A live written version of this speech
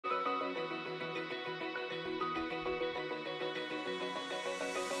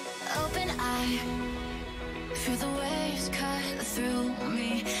open eye, feel the waves cut through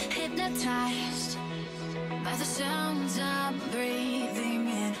me, hypnotized by the sounds I'm breathing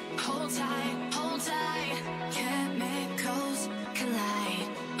in. Hold tight, chemicals collide.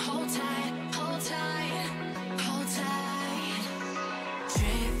 Hold tight, hold tight, hold tight.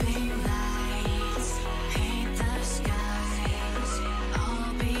 Dripping lights paint the skies,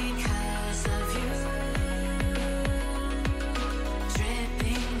 all because of you.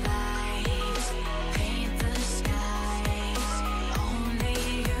 Dripping lights paint the skies, only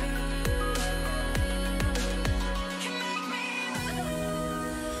you can make me move.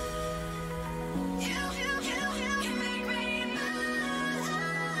 You can make me move.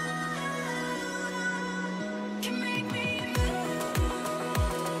 Can make me move.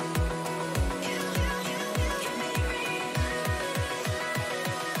 You can make me move.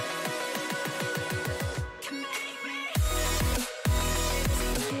 Can make me.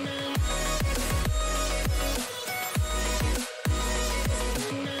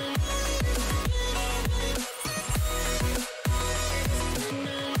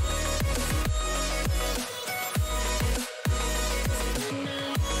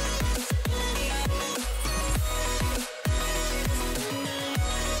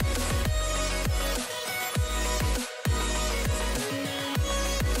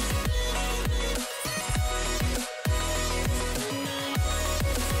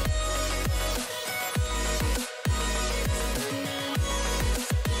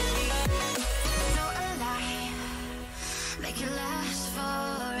 So alive, make it last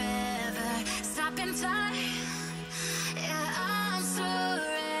forever. Stop in time, yeah, I'm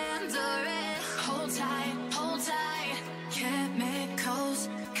surrendering. Hold tight, chemicals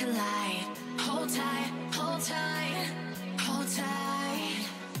collide. Hold tight, hold tight, hold tight.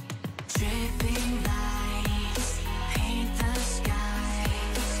 Dripping lights paint the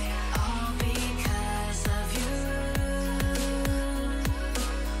skies, all because of you.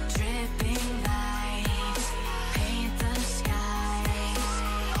 Dripping lights paint the skies,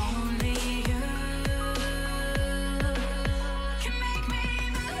 only you can make me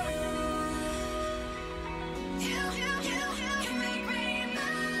move. You can make me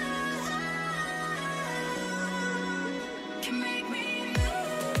move. Can make me move. Can make me move.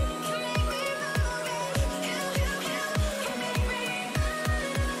 You can make me move.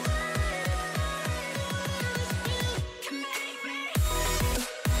 Can make me.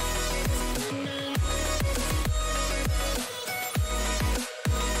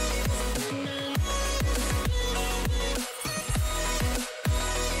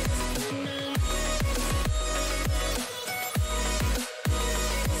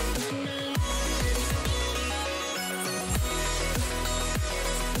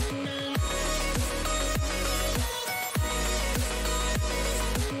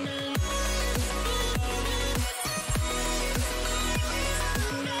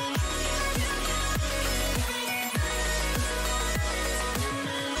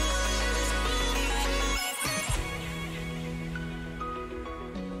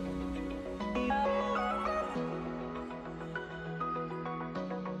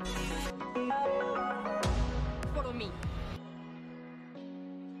 Follow me.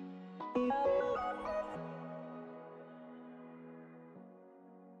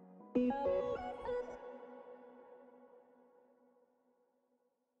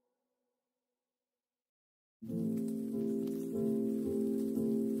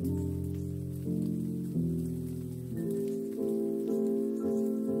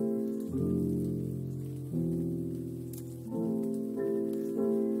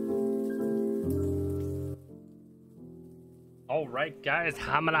 All right, guys,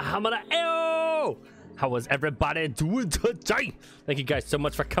 hamana Heyo! How was everybody doing today? Thank you guys so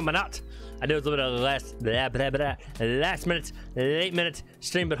much for coming out. I know it's a little bit of last minute, late minute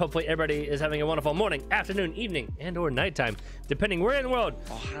stream, but hopefully everybody is having a wonderful morning, afternoon, evening, and or nighttime, depending where in the world.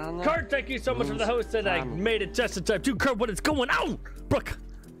 Kurt, thank you so much for the host that I made it just in time. Dude, Kurt, what is going on? Brooke,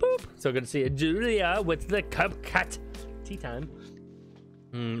 boop. So good to see you. Julia with the cup cat. Tea time.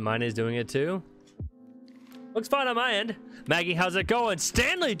 Mine is doing it too. Looks fine on my end. Maggie, how's it going?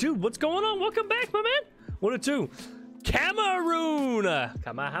 Stanley, dude, what's going on? Welcome back, my man. 1 or 2. Cameroon.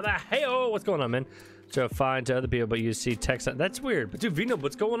 Heyo, what's going on, man? So fine to other people, but you see text. That's weird. But dude, Vino,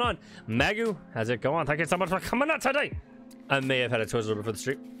 what's going on? Magu, how's it going? Thank you so much for coming out today. I may have had a Twizzler before the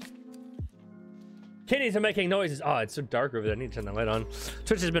stream. Kitties are making noises. Oh, it's so dark over there. I need to turn the light on.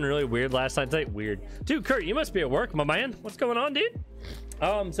 Twitch has been really weird last night. Weird. Dude, Kurt, you must be at work, my man. What's going on, dude?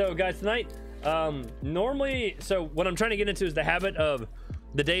 So guys, tonight, normally, so what I'm trying to get into is the habit of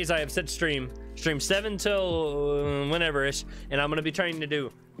the days I have set stream 7 till whenever-ish, and I'm going to be trying to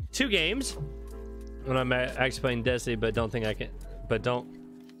do 2 games when I'm actually playing Destiny, but don't think I can. But don't.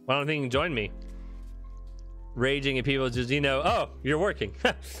 Well, I don't think you can join me. Raging at people just, you know. Oh, you're working.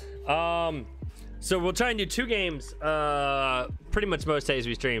 So we'll try and do 2 games. Pretty much most days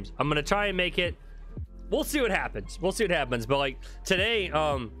we streams. I'm gonna try and make it. We'll see what happens. We'll see what happens. But like today,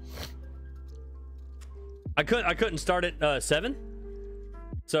 I couldn't start at 7,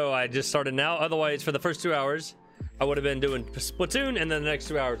 so I just started now. Otherwise, for the first 2 hours, I would have been doing Splatoon, and then the next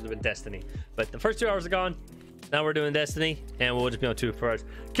 2 hours would have been Destiny. But the first 2 hours are gone. Now we're doing Destiny, and we'll just be on 2 for us.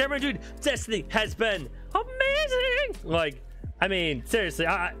 Cameron, dude, Destiny has been amazing. Like, I mean, seriously,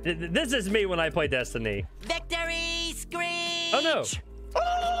 this is me when I play Destiny. Victory screech! Oh no!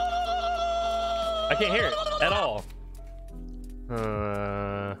 I can't hear it at all.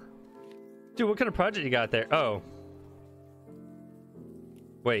 Dude, what kind of project you got there? Oh.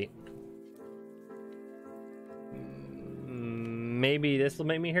 Wait. Maybe this will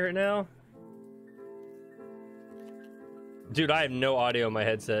make me hear it now? Dude, I have no audio in my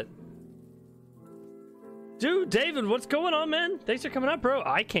headset. Dude, David, what's going on, man? Thanks for coming up, bro.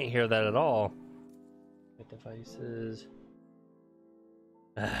 I can't hear that at all. Devices.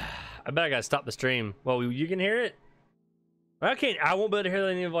 I bet I gotta stop the stream. Well, you can hear it. I can't. I won't be able to hear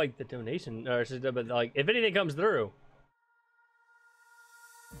any of like the donation or but like if anything comes through.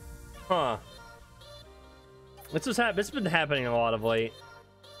 Huh. This has been happening a lot of late.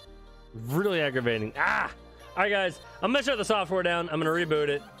 Really aggravating. All right, guys. I'm gonna shut the software down. I'm gonna reboot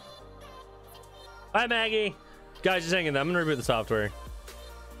it. Bye, Maggie. Guys, just hanging there. I'm gonna reboot the software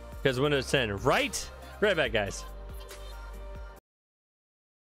because Windows 10. Right back, guys.